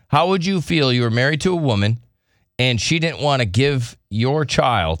How would you feel you were married to a woman and she didn't want to give your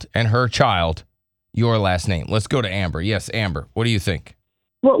child and her child your last name? Let's go to Amber. Yes, Amber. What do you think?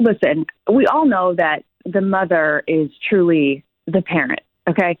 Well, listen, we all know that the mother is truly the parent,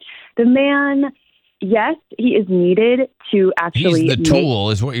 okay? The man, yes, he is needed to actually... He's the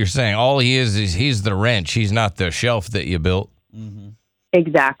tool is what you're saying. All he is he's the wrench. He's not the shelf that you built. Mm-hmm.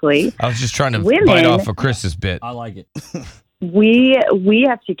 Exactly. I was just trying to bite off of Chris's bit. I like it. We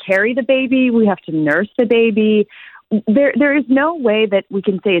have to carry the baby. We have to nurse the baby. There is no way that we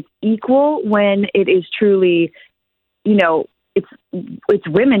can say it's equal when it is truly, it's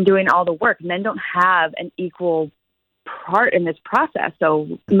women doing all the work. Men don't have an equal part in this process.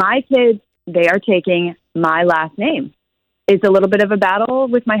 So my kids, they are taking my last name. It's a little bit of a battle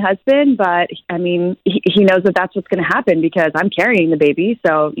with my husband, but I mean, he knows that that's what's going to happen because I'm carrying the baby.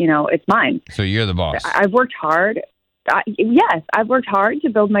 So, it's mine. So you're the boss. I've worked hard. Yes, I've worked hard to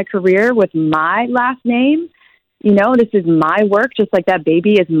build my career with my last name. This is my work, just like that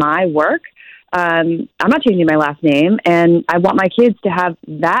baby is my work. I'm not changing my last name, and I want my kids to have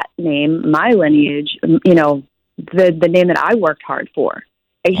that name, my lineage, the name that I worked hard for.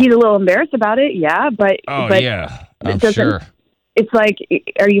 He's a little embarrassed about it, yeah, but yeah, I'm sure. It's like,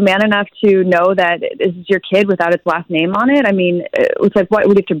 are you man enough to know that this is your kid without its last name on it? I mean, it's like, what,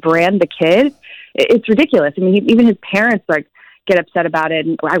 we have to brand the kid? It's ridiculous. I mean, even his parents get upset about it,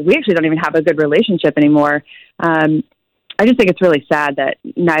 and we actually don't even have a good relationship anymore. I just think it's really sad that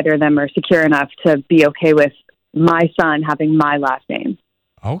neither of them are secure enough to be okay with my son having my last name.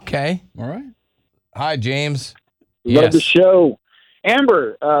 Okay. All right. Hi, James. Love the show.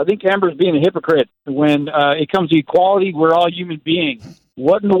 Amber, I think Amber's being a hypocrite when it comes to equality. We're all human beings.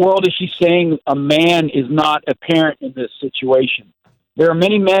 What in the world is she saying a man is not a parent in this situation? There are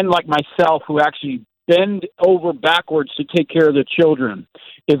many men like myself who actually bend over backwards to take care of their children.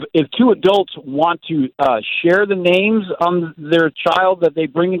 If two adults want to share the names on their child that they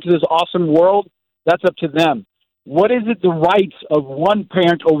bring into this awesome world, that's up to them. What is it the rights of one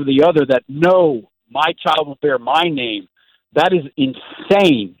parent over the other that, no, my child will bear my name? That is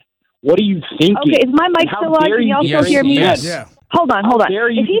insane. What are you thinking? Okay, is my mic still on? Can you also hear me? Yes. Yeah. Hold on.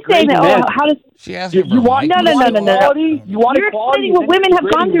 Is he saying that, how does... She asked you want No. equality? You want You're equality? explaining what women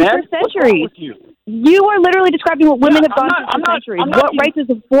have gone through for centuries. You are literally describing what women have gone through for centuries. What rights does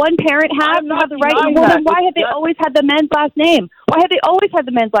one parent have to have the right? Well, then why have they always had the men's last name? Why have they always had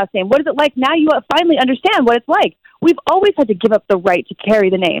the men's last name? What is it like now? You finally understand what it's like. We've always had to give up the right to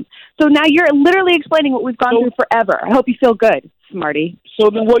carry the name. So now you're literally explaining what we've gone through forever. I hope you feel good, smarty. So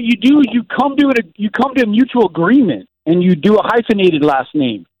then what you do is you come to a mutual agreement and you do a hyphenated last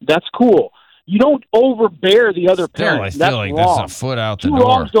name. That's cool. You don't overbear the other parent. I feel like wrong. that's a foot out the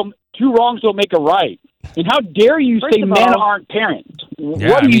door. Two wrongs don't make a right. And how dare you say men aren't parents?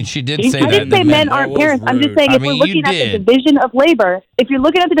 Yeah, she did say that. I didn't say men aren't parents. I'm just saying if we're looking at the division of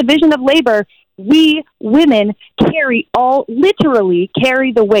labor, we women literally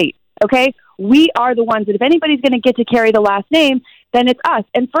carry the weight, okay? We are the ones that if anybody's going to get to carry the last name, then it's us.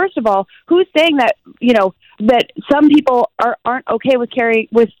 And first of all, who's saying that, that some people aren't okay with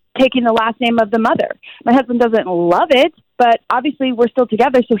taking the last name of the mother? My husband doesn't love it, but obviously we're still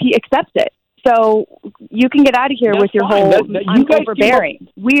together, so he accepts it. So you can get out of here with your whole overbearing.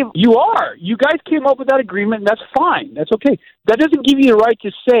 You are. You guys came up with that agreement, and that's fine. That's okay. That doesn't give you the right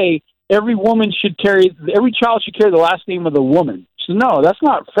to say every child should carry the last name of the woman. So no, that's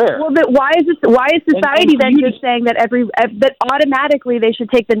not fair. Well, but why is society then just saying that that automatically they should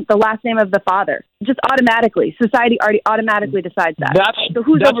take the last name of the father? Just automatically, society automatically decides that. So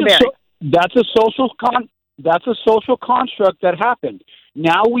who's overbearing? That's a social construct that happened.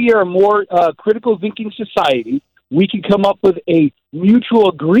 Now we are a more critical thinking society. We can come up with a mutual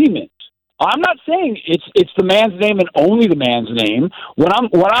agreement. I'm not saying it's the man's name and only the man's name. When I'm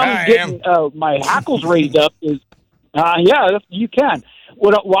getting my hackles raised up is you can.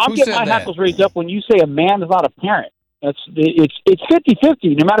 I'm getting my hackles raised up when you say a man is not a parent. It's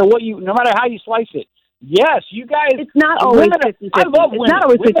 50-50 no matter how you slice it. Yes, you guys. It's not always 50-50. I love women. It's not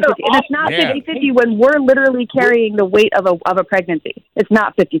always 50-50. And it's not 50-50 when we're literally carrying the weight of a pregnancy. It's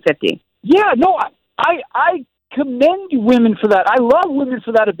not 50-50. Yeah, no, I commend women for that. I love women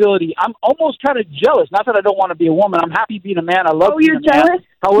for that ability. I'm almost kind of jealous. Not that I don't want to be a woman. I'm happy being a man. I love being a man. Oh, you're jealous?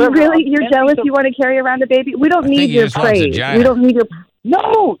 However, you're jealous you want to carry around a baby? We don't need your praise. We don't need your...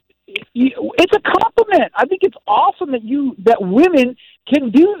 No, it's a compliment. I think it's awesome that women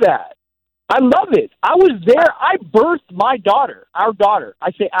can do that. I love it. I was there. I birthed my daughter, our daughter.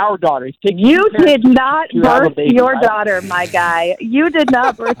 I say our daughter. You did not birth your daughter, my guy. You did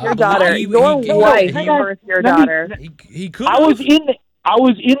not birth your daughter. Your wife birthed your daughter. He could. I was in I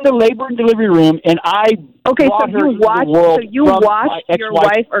was in the labor and delivery room, and I Okay, brought so her into the world you from watched my your ex-wife.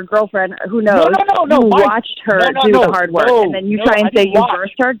 wife or girlfriend, who knows? No. You watched her do the hard work, and then you try and say you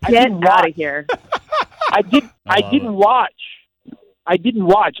birthed her. Get out of here. I didn't watch. I did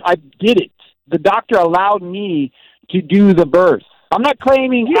it. The doctor allowed me to do the birth. I'm not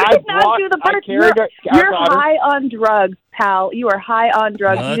claiming You I did not do the birth. You're high on drugs, pal. You are high on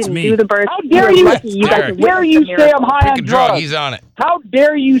drugs. No, you that's didn't me. do the birth. How dare you? How dare you say I'm high Pick on a drug. drugs? He's on it. How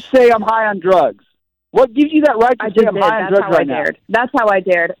dare you say I'm high on drugs? What gives you that right to say I'm high on drugs right now? That's how I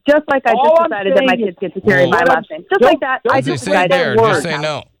dared. Just like I All just I'm decided that my saying kids get to carry my last name. Just like that, I just Say decided. dare. Just say Word.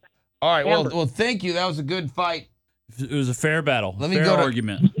 no. All right. Amber. Well, thank you. That was a good fight. It was a fair battle. Let me fair go to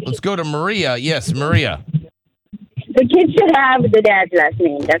argument. Let's go to Maria. Yes, Maria. The kid should have the dad's last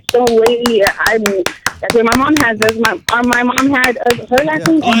name. That's the way that's what my mom has. My mom had her last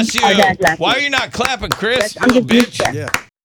name. Bless you. Our dad's last Why name. are you not clapping, Chris? I'm You little just used bitch. to that.